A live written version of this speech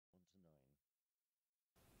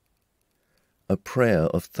A prayer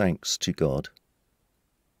of thanks to God.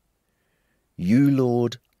 You,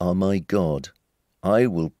 Lord, are my God. I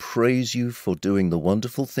will praise you for doing the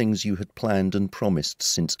wonderful things you had planned and promised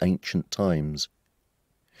since ancient times.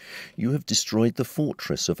 You have destroyed the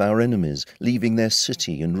fortress of our enemies, leaving their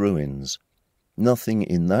city in ruins. Nothing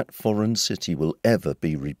in that foreign city will ever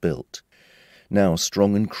be rebuilt. Now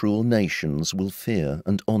strong and cruel nations will fear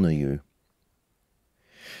and honor you.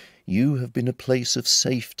 You have been a place of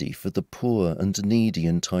safety for the poor and needy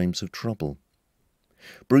in times of trouble.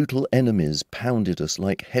 Brutal enemies pounded us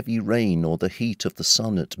like heavy rain or the heat of the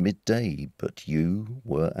sun at midday, but you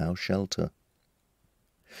were our shelter.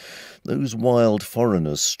 Those wild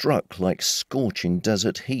foreigners struck like scorching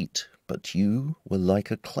desert heat, but you were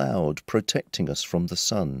like a cloud protecting us from the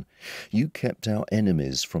sun. You kept our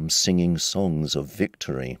enemies from singing songs of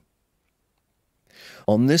victory.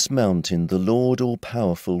 On this mountain the Lord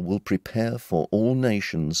all-powerful will prepare for all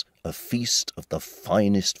nations a feast of the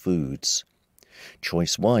finest foods.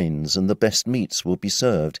 Choice wines and the best meats will be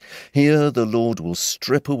served. Here the Lord will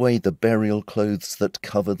strip away the burial clothes that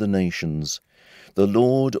cover the nations. The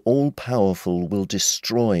Lord all-powerful will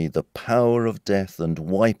destroy the power of death and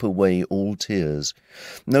wipe away all tears.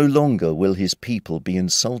 No longer will his people be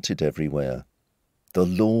insulted everywhere. The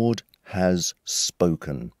Lord has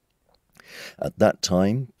spoken. At that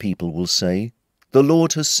time, people will say, "The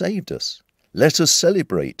Lord has saved us. Let us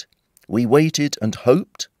celebrate. We waited and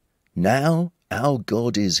hoped. Now our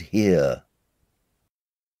God is here."